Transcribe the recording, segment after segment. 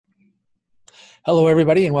Hello,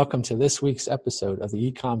 everybody, and welcome to this week's episode of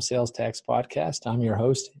the eCom Sales Tax Podcast. I'm your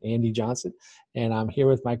host, Andy Johnson, and I'm here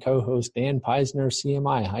with my co-host, Dan Peisner,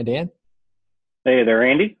 CMI. Hi, Dan. Hey there,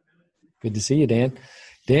 Andy. Good to see you, Dan.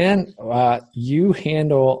 Dan, you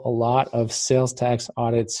handle a lot of sales tax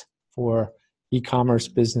audits for e-commerce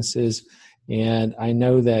businesses, and I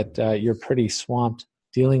know that you're pretty swamped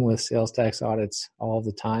dealing with sales tax audits all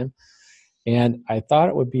the time. And I thought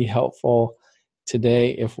it would be helpful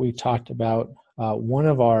today if we talked about one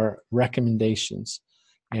of our recommendations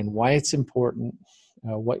and why it's important,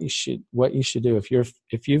 what you should do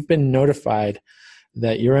if you've been notified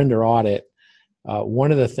that you're under audit.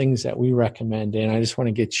 One of the things that we recommend, and I just want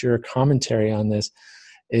to get your commentary on this,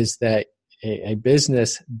 is that a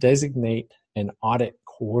business designate an audit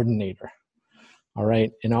coordinator. All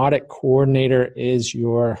right, an audit coordinator is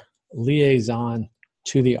your liaison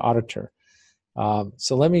to the auditor.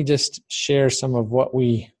 So let me just share some of what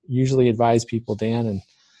we usually advise people, Dan,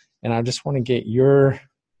 and I just want to get your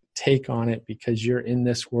take on it because you're in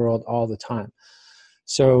this world all the time.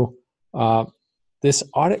 So this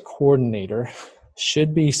audit coordinator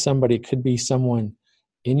should be somebody, could be someone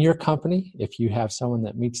in your company. If you have someone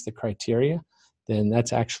that meets the criteria, then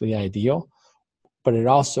that's actually ideal. But it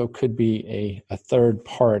also could be a third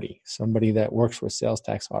party, somebody that works with sales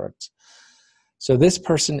tax audits. So this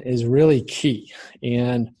person is really key.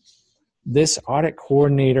 And this audit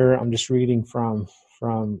coordinator, I'm just reading from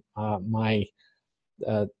my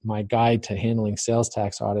guide to handling sales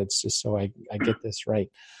tax audits, just so I get this right.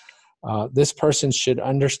 This person should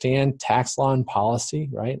understand tax law and policy,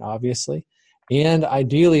 right? Obviously. And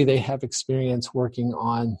ideally, they have experience working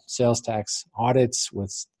on sales tax audits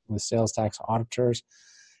with sales tax auditors.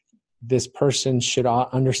 This person should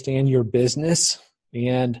understand your business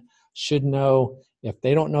and should know, if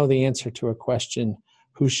they don't know the answer to a question,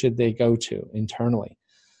 who should they go to internally.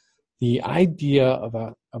 The idea of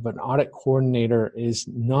an audit coordinator is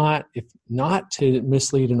not to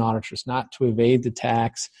mislead an auditor. It's not to evade the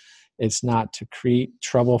tax. It's not to create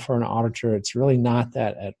trouble for an auditor. It's really not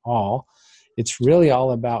that at all. It's really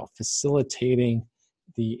all about facilitating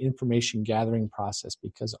the information gathering process,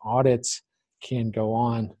 because audits can go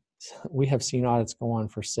on. We have seen audits go on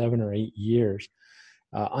for 7 or 8 years.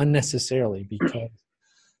 Unnecessarily, because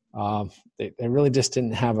they really just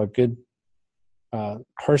didn't have a good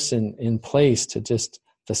person in place to just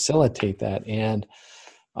facilitate that. And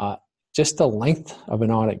just the length of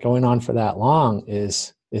an audit going on for that long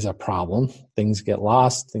is a problem. Things get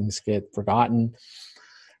lost, things get forgotten.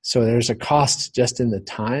 So there's a cost just in the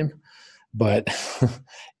time. But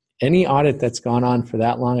any audit that's gone on for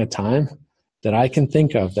that long a time that I can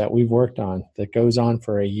think of that we've worked on that goes on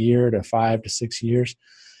for a year to 5 to 6 years,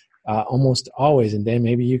 almost always, and Dan,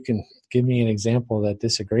 maybe you can give me an example that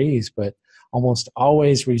disagrees, but almost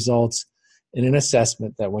always results in an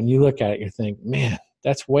assessment that when you look at it, you think, man,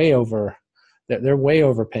 that's way over, they're way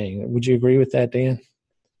overpaying. Would you agree with that, Dan?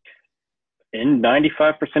 In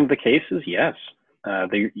 95% of the cases, yes.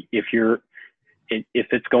 If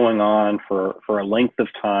it's going on for a length of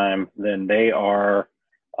time, then they are,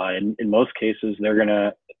 in most cases, they're going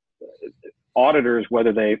to, auditors,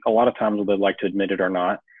 a lot of times, whether they like to admit it or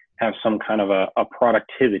not, have some kind of a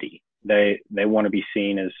productivity. They want to be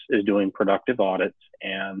seen as doing productive audits,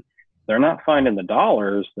 and they're not finding the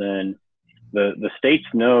dollars, then the states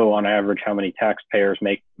know on average how many taxpayers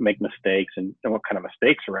make mistakes and what kind of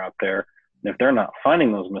mistakes are out there. And if they're not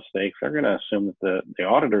finding those mistakes, they're going to assume that the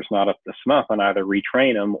auditor's not up to snuff and either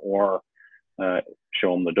retrain them or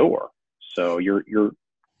show them the door. So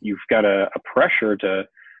you've got a pressure to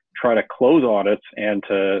try to close audits and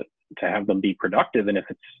to have them be productive. And if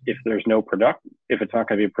it's not going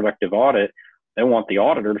to be a productive audit, they want the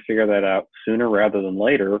auditor to figure that out sooner rather than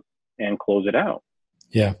later and close it out.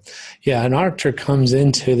 Yeah. An auditor comes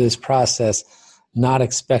into this process not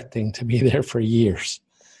expecting to be there for years.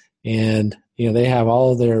 And, they have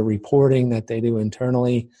all of their reporting that they do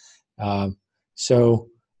internally. So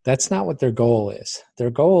that's not what their goal is.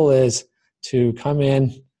 Their goal is to come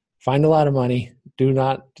in, find a lot of money,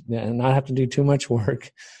 not have to do too much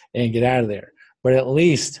work, and get out of there. But at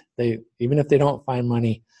least even if they don't find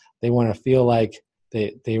money, they want to feel like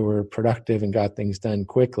they were productive and got things done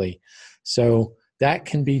quickly. So that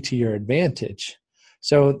can be to your advantage.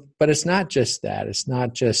 So, but it's not just that. It's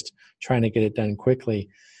not just trying to get it done quickly.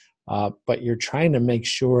 But you're trying to make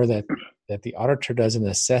sure that the auditor doesn't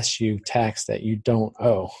assess you tax that you don't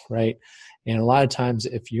owe, right? And a lot of times,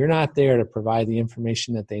 if you're not there to provide the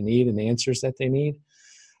information that they need and the answers that they need,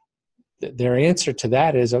 their answer to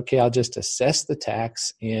that is, okay, I'll just assess the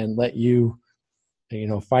tax and let you,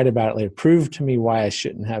 fight about it later. Prove to me why I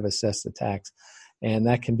shouldn't have assessed the tax. And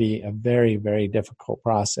that can be a very, very difficult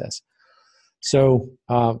process. So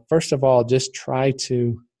first of all, just try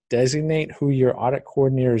to designate who your audit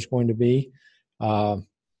coordinator is going to be.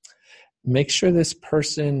 Make sure this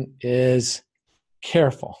person is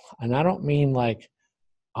careful. And I don't mean like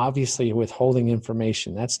obviously withholding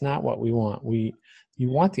information. That's not what we want. You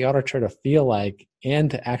want the auditor to feel like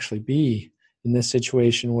and to actually be in this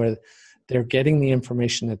situation where they're getting the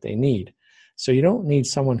information that they need. So you don't need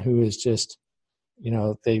someone who is just,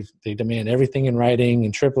 they demand everything in writing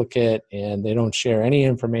in triplicate and they don't share any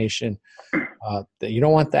information. That you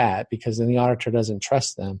don't want that, because then the auditor doesn't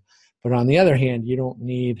trust them. But on the other hand, you don't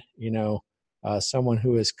need, someone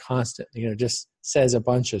who is constant, just says a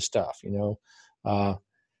bunch of stuff,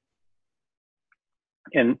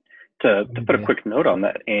 And to put a quick note on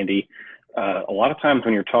that, Andy, a lot of times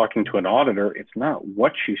when you're talking to an auditor, it's not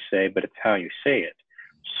what you say, but it's how you say it.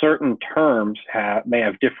 Certain terms may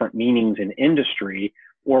have different meanings in industry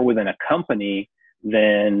or within a company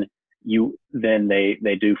than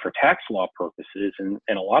they do for tax law purposes. And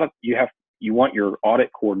a lot of you want your audit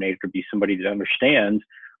coordinator to be somebody that understands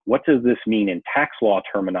what does this mean in tax law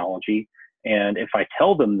terminology. And if I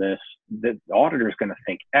tell them this, the auditor is going to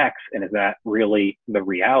think X, and is that really the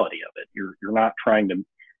reality of it? You're not trying to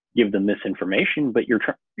give them misinformation, but you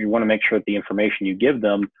want to make sure that the information you give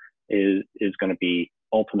them is going to be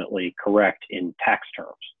ultimately correct in tax terms.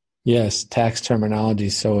 Yes, tax terminology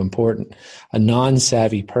is so important. A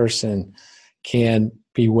non-savvy person can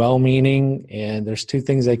be well-meaning, and there's two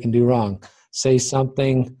things they can do wrong. Say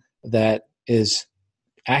something that is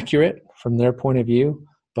accurate from their point of view,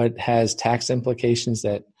 but has tax implications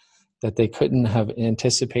that they couldn't have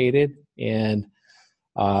anticipated, and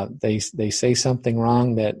they say something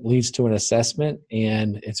wrong that leads to an assessment,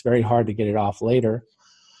 and it's very hard to get it off later.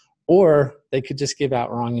 Or they could just give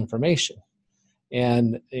out wrong information.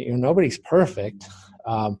 And nobody's perfect,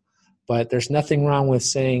 but there's nothing wrong with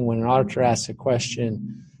saying when an auditor asks a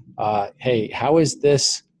question, hey, how is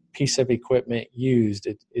this piece of equipment used?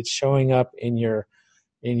 It's showing up in your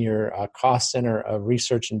cost center of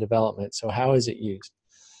research and development. So how is it used?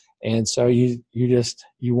 And so you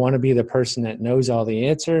want to be the person that knows all the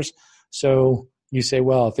answers. So you say,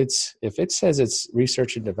 well, if it says it's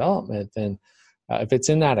research and development, then if it's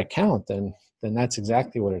in that account, then that's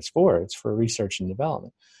exactly what it's for. It's for research and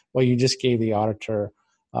development. Well, you just gave the auditor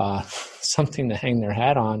something to hang their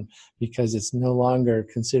hat on, because it's no longer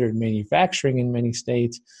considered manufacturing in many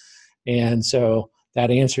states. And so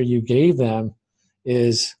that answer you gave them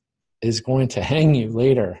is going to hang you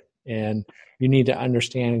later. And you need to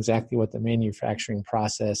understand exactly what the manufacturing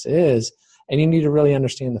process is. And you need to really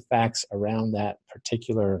understand the facts around that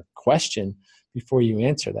particular question before you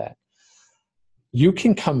answer that. You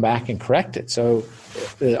can come back and correct it. So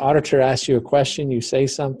if the auditor asks you a question, you say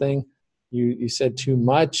something, you said too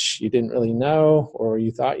much, you didn't really know, or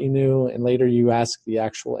you thought you knew, and later you ask the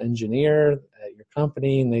actual engineer at your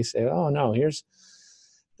company, and they say, oh, no,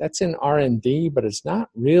 that's in R&D, but it's not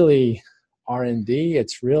really R&D.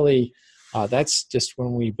 It's really, that's just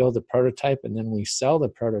when we build a prototype and then we sell the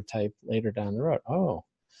prototype later down the road. Oh,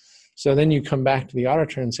 so then you come back to the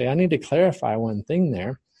auditor and say, I need to clarify one thing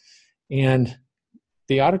there. And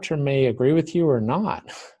the auditor may agree with you or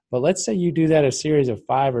not, but let's say you do that a series of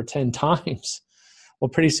 5 or 10 times. Well,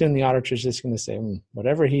 pretty soon the auditor is just going to say,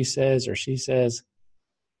 whatever he says or she says,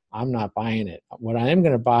 I'm not buying it. What I am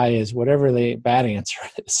going to buy is whatever the bad answer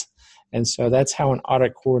is. And so that's how an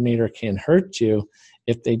audit coordinator can hurt you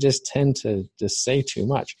if they just tend to just say too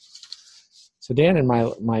much. So Dan, in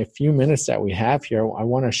my few minutes that we have here, I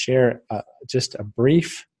want to share just a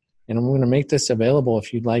brief, and I'm going to make this available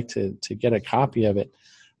if you'd like to get a copy of it,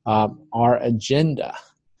 our agenda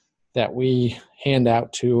that we hand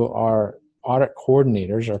out to our audit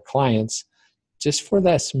coordinators, our clients, just for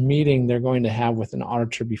this meeting they're going to have with an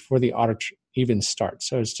auditor before the audit even starts.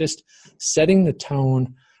 So it's just setting the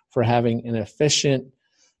tone for having an efficient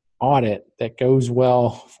audit that goes well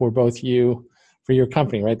for both you, for your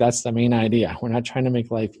company, right? That's the main idea. We're not trying to make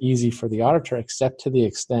life easy for the auditor, except to the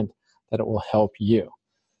extent that it will help you.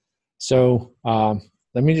 So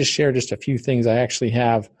let me just share just a few things. I actually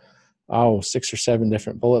have 6 or 7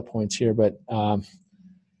 different bullet points here, but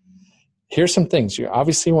here's some things. You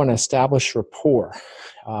obviously want to establish rapport.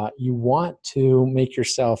 You want to make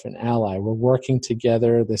yourself an ally. We're working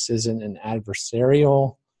together. This isn't an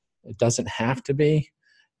adversarial. It doesn't have to be.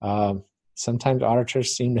 Sometimes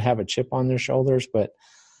auditors seem to have a chip on their shoulders, but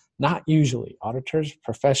not usually. Auditors,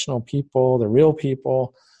 professional people, the real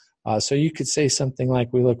people. So you could say something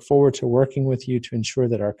like, we look forward to working with you to ensure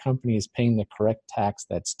that our company is paying the correct tax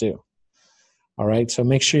that's due. All right. So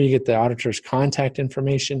make sure you get the auditor's contact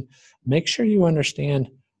information. Make sure you understand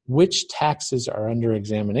which taxes are under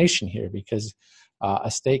examination here, because a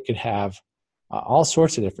state could have all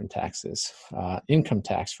sorts of different taxes: income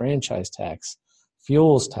tax, franchise tax,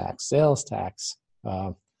 fuels tax, sales tax,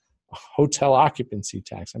 hotel occupancy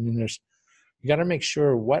tax. I mean, you got to make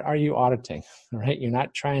sure, what are you auditing? All right.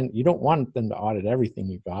 You don't want them to audit everything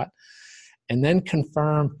you got. And then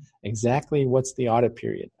confirm exactly what's the audit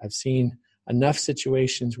period. I've seen enough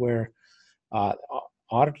situations where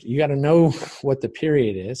you got to know what the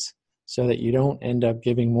period is so that you don't end up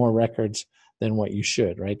giving more records than what you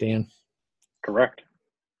should, right, Dan? Correct.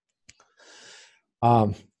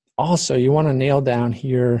 Also, you want to nail down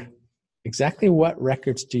here exactly what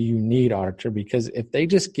records do you need, auditor, because if they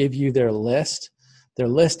just give you their list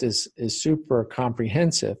is super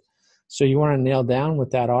comprehensive. So you want to nail down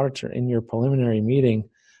with that auditor in your preliminary meeting,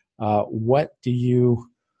 what do you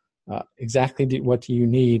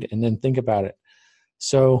need, and then think about it.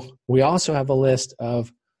 So we also have a list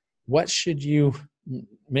of what should you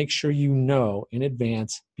make sure you know in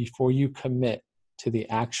advance before you commit to the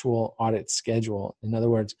actual audit schedule. In other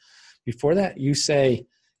words, before that, you say,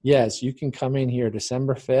 yes, you can come in here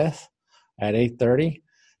December 5th at 8:30.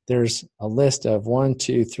 There's a list of about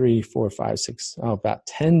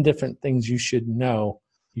 10 different things you should know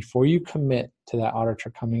before you commit to that auditor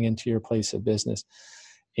coming into your place of business.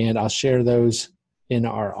 And I'll share those in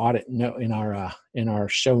our audit note, in our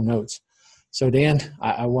show notes. So Dan,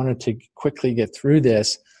 I wanted to quickly get through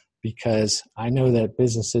this because I know that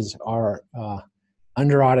businesses are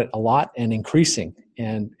under audit a lot and increasing.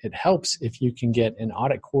 And it helps if you can get an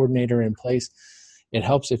audit coordinator in place. It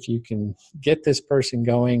helps if you can get this person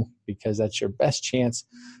going, because that's your best chance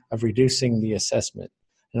of reducing the assessment.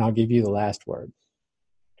 And I'll give you the last word.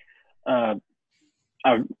 I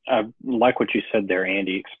like what you said there,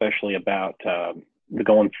 Andy, especially about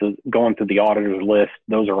going through the auditor's list.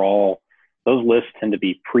 Those lists tend to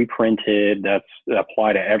be pre-printed. That's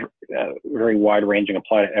apply to very wide ranging,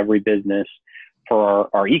 apply to every business. For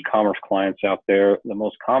our e-commerce clients out there, the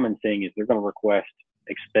most common thing is they're going to request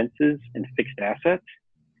expenses and fixed assets.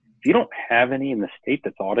 If you don't have any in the state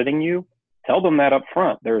that's auditing you, tell them that up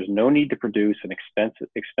front. There is no need to produce an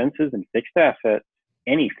expenses and fixed assets,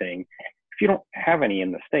 anything, if you don't have any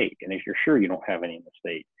in the state. And if you're sure you don't have any in the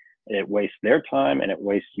state, it wastes their time and it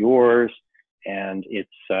wastes yours. And it's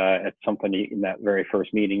something in that very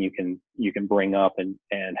first meeting you can bring up and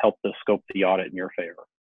help to scope the audit in your favor.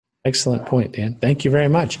 Excellent point, Dan. Thank you very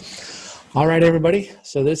much. All right, everybody.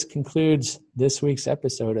 So this concludes this week's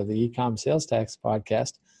episode of the eCom Sales Tax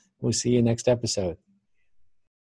Podcast. We'll see you next episode.